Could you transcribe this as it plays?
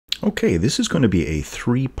Okay, this is going to be a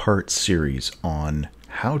three-part series on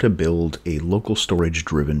how to build a local storage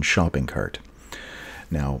driven shopping cart.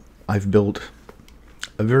 Now, I've built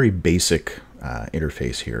a very basic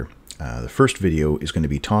interface here. The first video is going to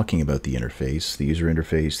be talking about the interface, the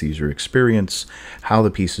user experience, how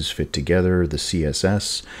the pieces fit together, the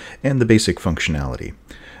CSS, and the basic functionality.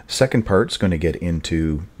 Second part is going to get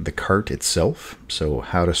into the cart itself, so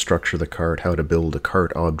how to structure the cart, how to build a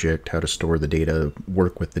cart object, how to store the data,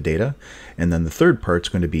 work with the data. And then the third part is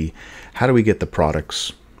going to be how do we get the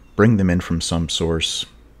products, bring them in from some source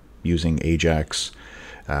using AJAX,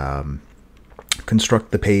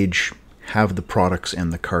 construct the page, have the products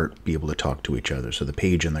and the cart be able to talk to each other, so the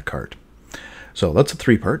page and the cart. So that's the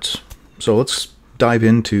three parts. So let's dive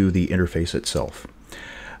into the interface itself.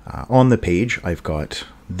 On the page, I've got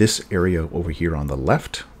this area over here on the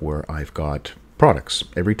left where I've got products.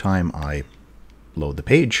 Every time I load the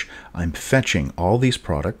page, I'm fetching all these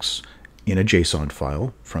products in a JSON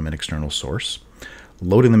file from an external source,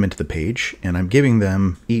 loading them into the page, and I'm giving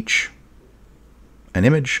them each an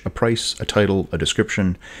image, a price, a title, a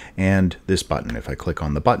description, and this button. If I click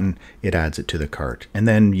on the button, it adds it to the cart. And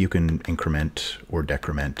then you can increment or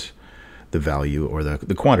decrement the value or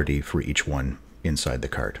the quantity for each one inside the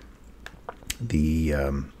cart.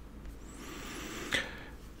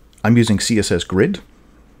 I'm using CSS Grid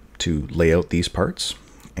to lay out these parts,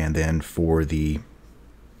 and then for the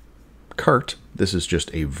cart, this is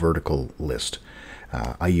just a vertical list.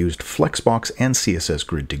 I used Flexbox and CSS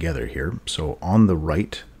Grid together here. So on the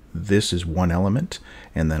right, this is one element,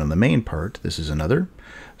 and then on the main part, this is another.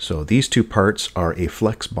 So these two parts are a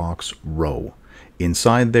Flexbox row.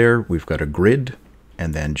 Inside there, we've got a grid,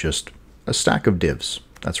 and then just a stack of divs.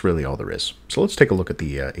 That's really all there is. So let's take a look at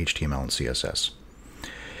the HTML and CSS.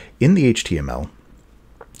 In the HTML,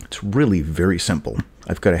 it's really very simple.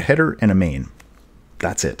 I've got a header and a main.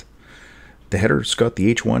 That's it. The header's got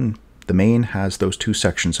the H1. The main has those two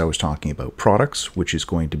sections I was talking about. Products, which is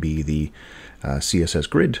going to be the CSS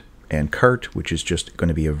Grid, and cart, which is just going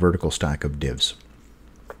to be a vertical stack of divs.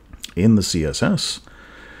 In the CSS,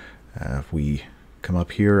 if we come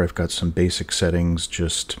up here, I've got some basic settings,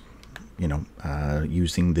 just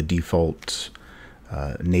using the default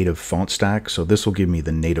native font stack. So this will give me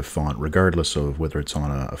the native font regardless of whether it's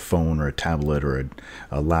on a phone or a tablet or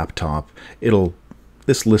a laptop.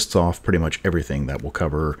 This lists off pretty much everything that will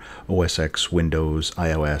cover OS X, Windows,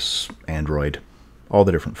 iOS, Android, all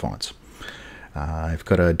the different fonts. I've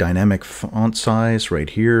got a dynamic font size right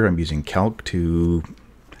here. I'm using Calc to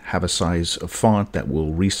have a size of font that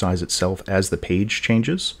will resize itself as the page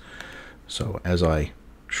changes. So as I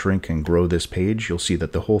shrink and grow this page, you'll see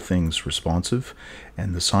that the whole thing's responsive,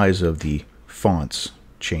 and the size of the fonts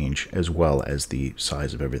change as well as the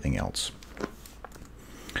size of everything else.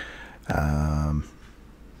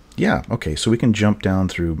 Yeah, okay, so we can jump down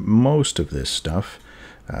through most of this stuff.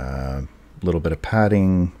 A little bit of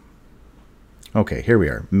padding. Okay, here we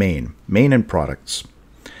are. Main and products.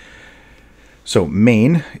 So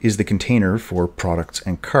main is the container for products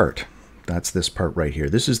and cart. That's this part right here.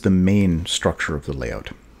 This is the main structure of the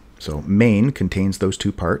layout. So main contains those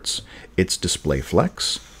two parts. It's display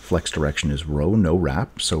flex. Flex direction is row, no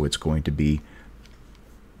wrap, so it's going to be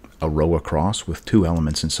a row across with two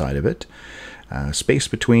elements inside of it. Space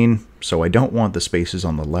between, so I don't want the spaces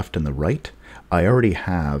on the left and the right. I already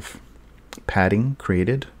have padding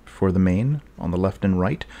created for the main on the left and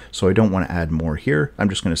right, so I don't want to add more here. I'm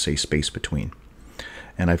just going to say space between.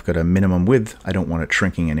 And I've got a minimum width. I don't want it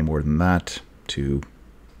shrinking any more than that to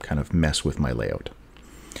kind of mess with my layout.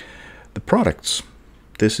 The products,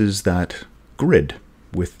 this is that grid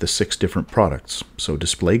with the 6 different products. So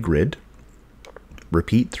display grid,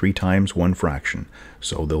 repeat 3 times 1 fraction.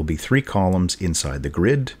 So there'll be 3 columns inside the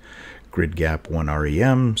grid. Grid gap 1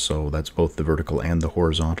 rem, so that's both the vertical and the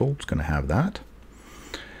horizontal. It's going to have that.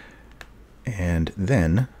 And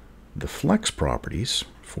then the flex properties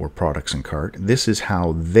for products and cart, this is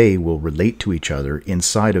how they will relate to each other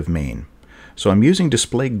inside of main. So I'm using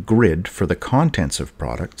display grid for the contents of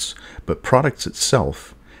products, but products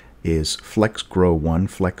itself is flex grow 1,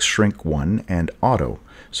 flex shrink 1, and auto.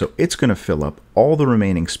 So it's going to fill up all the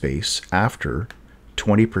remaining space after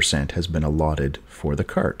 20% has been allotted for the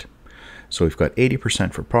cart. So we've got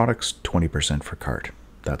 80% for products, 20% for cart.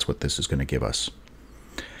 That's what this is going to give us.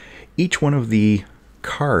 Each one of the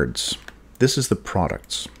cards, this is the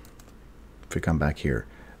products. If we come back here,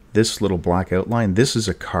 this little black outline, this is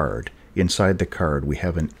a card. Inside the card, we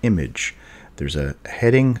have an image. There's a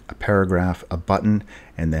heading, a paragraph, a button,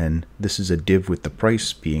 and then this is a div with the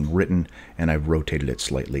price being written, and I've rotated it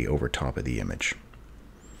slightly over top of the image.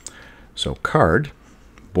 So card,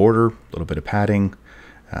 border, a little bit of padding,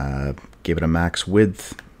 Give it a max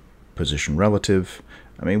width, position relative.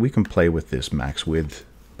 I mean, we can play with this max width,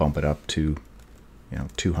 bump it up to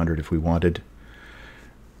 200 if we wanted.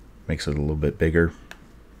 Makes it a little bit bigger.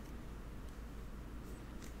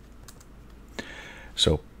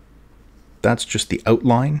 So that's just the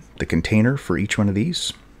outline, the container for each one of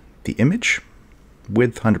these. The image,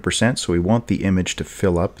 width 100%, so we want the image to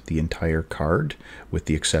fill up the entire card with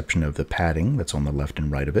the exception of the padding that's on the left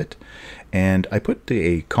and right of it. And I put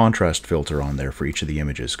a contrast filter on there for each of the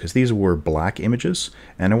images because these were black images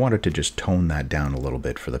and I wanted to just tone that down a little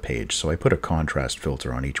bit for the page. So I put a contrast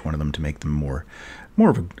filter on each one of them to make them more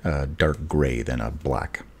of a dark gray than a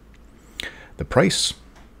black. The price.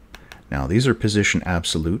 Now these are position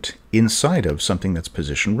absolute inside of something that's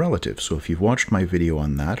position relative. So if you've watched my video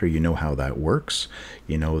on that or you know how that works,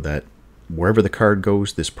 you know that wherever the card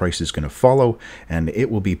goes, this price is going to follow and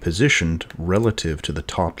it will be positioned relative to the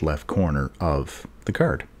top left corner of the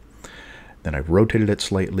card. Then I've rotated it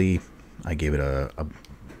slightly. I gave it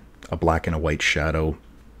a black and a white shadow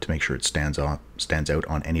to make sure it stands out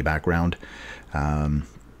on any background.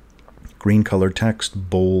 Green colored text,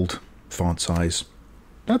 bold, font size.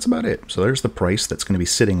 That's about it. So there's the price that's going to be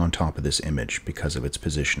sitting on top of this image because of its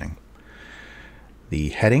positioning. The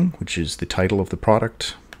heading, which is the title of the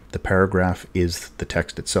product. The paragraph is the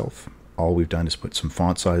text itself. All we've done is put some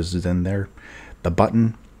font sizes in there. The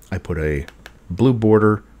button, I put a blue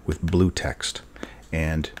border with blue text.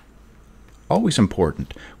 And always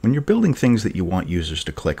important, when you're building things that you want users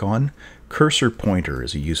to click on, cursor pointer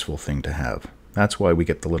is a useful thing to have. That's why we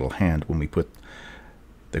get the little hand when we put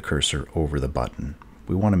the cursor over the button.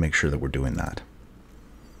 We want to make sure that we're doing that.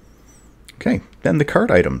 Okay, then the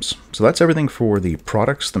cart items. So that's everything for the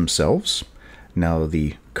products themselves. Now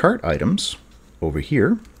the cart items over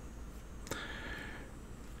here,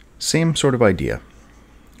 same sort of idea.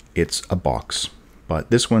 It's a box, but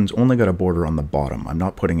this one's only got a border on the bottom. I'm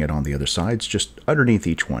not putting it on the other sides, just underneath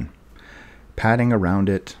each one. Padding around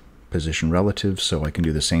it, position relative, so I can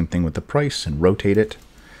do the same thing with the price and rotate it,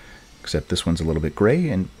 except this one's a little bit gray,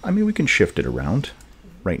 and I mean we can shift it around.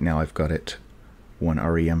 Right now I've got it 1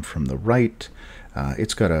 rem from the right.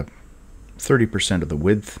 It's got a 30% of the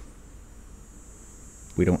width.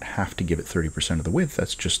 We don't have to give it 30% of the width.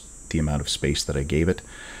 That's just the amount of space that I gave it.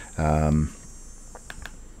 Kind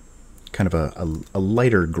of a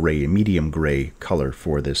lighter gray, medium gray color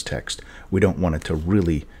for this text. We don't want it to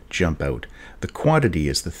really jump out. The quantity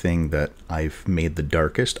is the thing that I've made the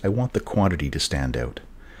darkest. I want the quantity to stand out.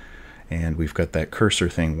 And we've got that cursor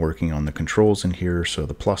thing working on the controls in here, so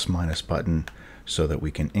the plus minus button, so that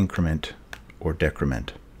we can increment or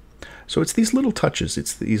decrement. So it's these little touches,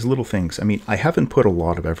 it's these little things. I mean, I haven't put a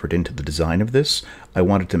lot of effort into the design of this. I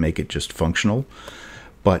wanted to make it just functional.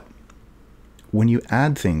 But when you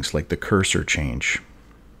add things like the cursor change,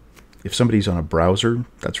 if somebody's on a browser,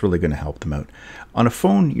 that's really going to help them out. On a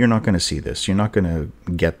phone, you're not going to see this. You're not going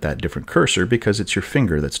to get that different cursor because it's your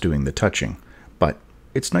finger that's doing the touching. But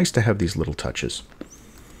it's nice to have these little touches.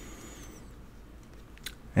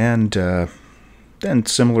 And then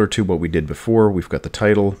similar to what we did before, we've got the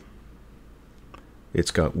title.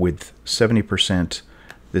 It's got width 70%.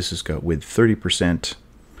 This has got width 30%.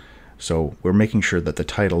 So we're making sure that the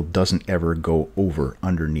title doesn't ever go over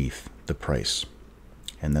underneath the price.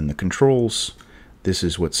 And then the controls, this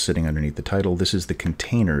is what's sitting underneath the title. This is the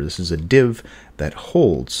container. This is a div that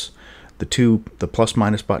holds the plus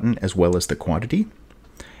minus button as well as the quantity.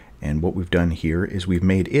 And what we've done here is we've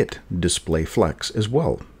made it display flex as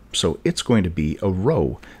well. So it's going to be a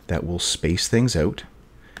row that will space things out,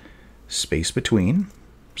 space between.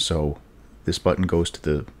 So this button goes to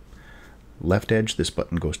the left edge, this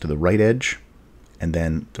button goes to the right edge, and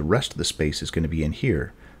then the rest of the space is going to be in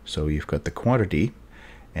here. So you've got the quantity,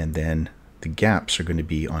 and then the gaps are going to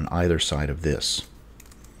be on either side of this.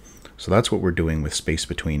 So that's what we're doing with space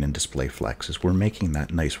between and display flex, is we're making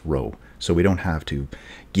that nice row. So we don't have to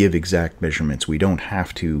give exact measurements. We don't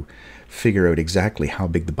have to figure out exactly how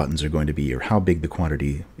big the buttons are going to be or how big the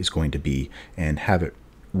quantity is going to be and have it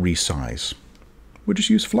resize. We'll just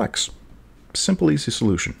use flex. Simple, easy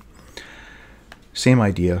solution. Same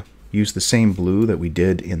idea. Use the same blue that we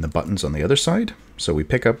did in the buttons on the other side. So we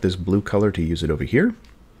pick up this blue color to use it over here.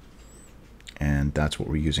 And that's what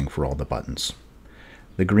we're using for all the buttons.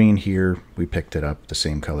 The green here, we picked it up, the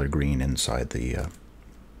same color green inside the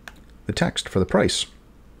text for the price.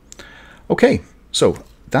 Okay, so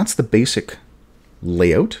that's the basic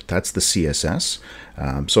layout. That's the CSS.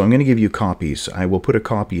 So I'm going to give you copies. I will put a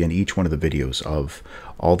copy in each one of the videos of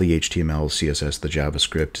all the HTML, CSS, the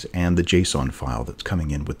JavaScript, and the JSON file that's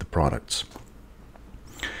coming in with the products.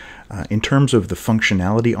 In terms of the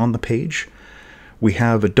functionality on the page, We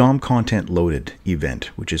have a DOM content loaded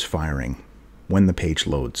event, which is firing when the page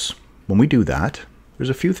loads. When we do that,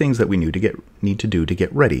 there's a few things that we need to do to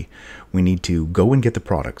get ready. We need to go and get the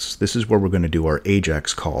products. This is where we're going to do our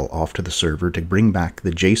AJAX call off to the server to bring back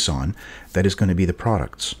the JSON that is going to be the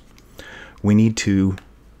products. We need to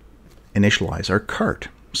initialize our cart.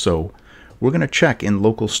 So we're going to check in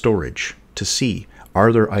LocalStorage to see,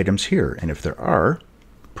 are there items here? And if there are,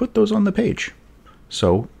 put those on the page.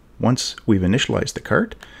 So once we've initialized the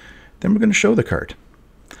cart, then we're going to show the cart.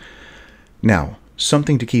 Now,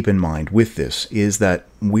 something to keep in mind with this is that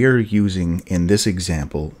we're using, in this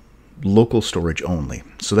example, local storage only.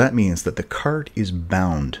 So that means that the cart is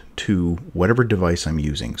bound to whatever device I'm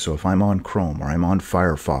using. So if I'm on Chrome or I'm on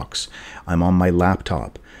Firefox, I'm on my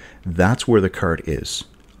laptop, that's where the cart is.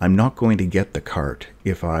 I'm not going to get the cart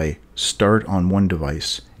if I start on one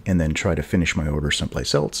device and then try to finish my order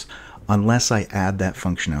someplace else, unless I add that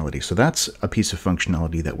functionality. So that's a piece of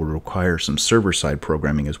functionality that will require some server-side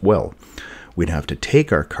programming as well. We'd have to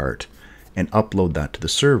take our cart and upload that to the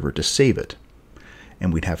server to save it.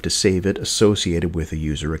 And we'd have to save it associated with a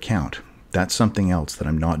user account. That's something else that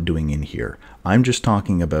I'm not doing in here. I'm just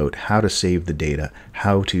talking about how to save the data,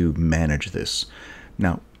 how to manage this.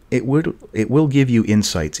 Now, it will give you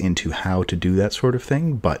insights into how to do that sort of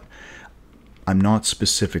thing, but I'm not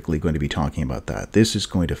specifically going to be talking about that. This is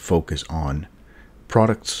going to focus on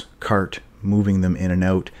products, cart, moving them in and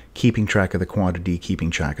out, keeping track of the quantity,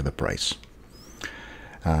 keeping track of the price.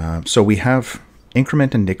 So we have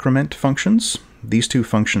increment and decrement functions. These two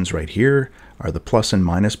functions right here are the plus and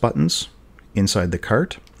minus buttons inside the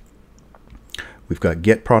cart. We've got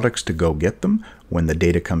get products to go get them. When the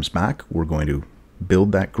data comes back, we're going to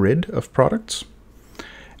build that grid of products.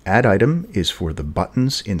 Add item is for the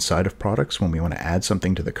buttons inside of products when we want to add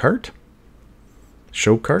something to the cart.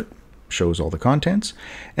 Show cart shows all the contents.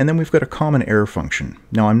 And then we've got a common error function.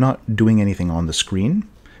 Now I'm not doing anything on the screen.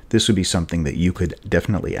 This would be something that you could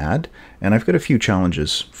definitely add. And I've got a few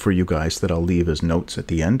challenges for you guys that I'll leave as notes at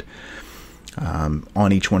the end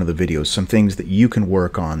on each one of the videos. Some things that you can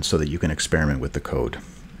work on so that you can experiment with the code.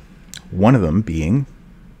 One of them being,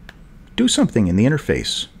 do something in the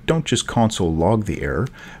interface. Don't just console log the error,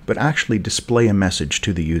 but actually display a message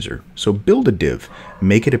to the user. So build a div,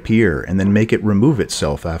 make it appear, and then make it remove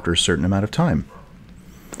itself after a certain amount of time.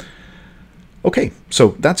 Okay,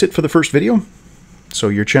 so that's it for the first video. So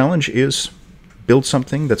your challenge is build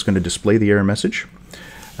something that's going to display the error message.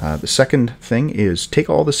 The second thing is take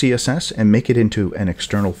all the CSS and make it into an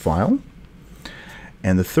external file.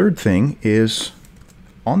 And the third thing is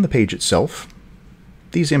on the page itself,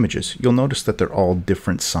 these images, you'll notice that they're all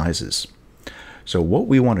different sizes. So what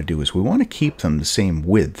we want to do is we want to keep them the same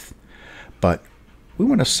width, but we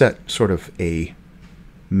want to set sort of a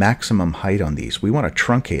maximum height on these. We want to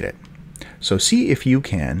truncate it. So see if you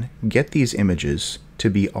can get these images to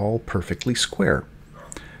be all perfectly square.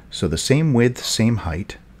 So the same width, same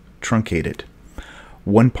height, truncated.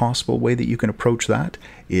 One possible way that you can approach that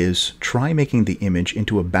is try making the image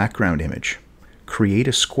into a background image. Create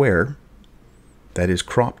a square that is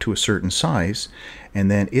cropped to a certain size,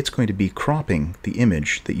 and then it's going to be cropping the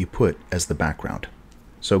image that you put as the background.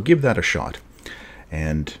 So give that a shot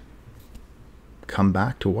and come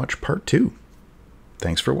back to watch part 2.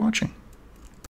 Thanks for watching.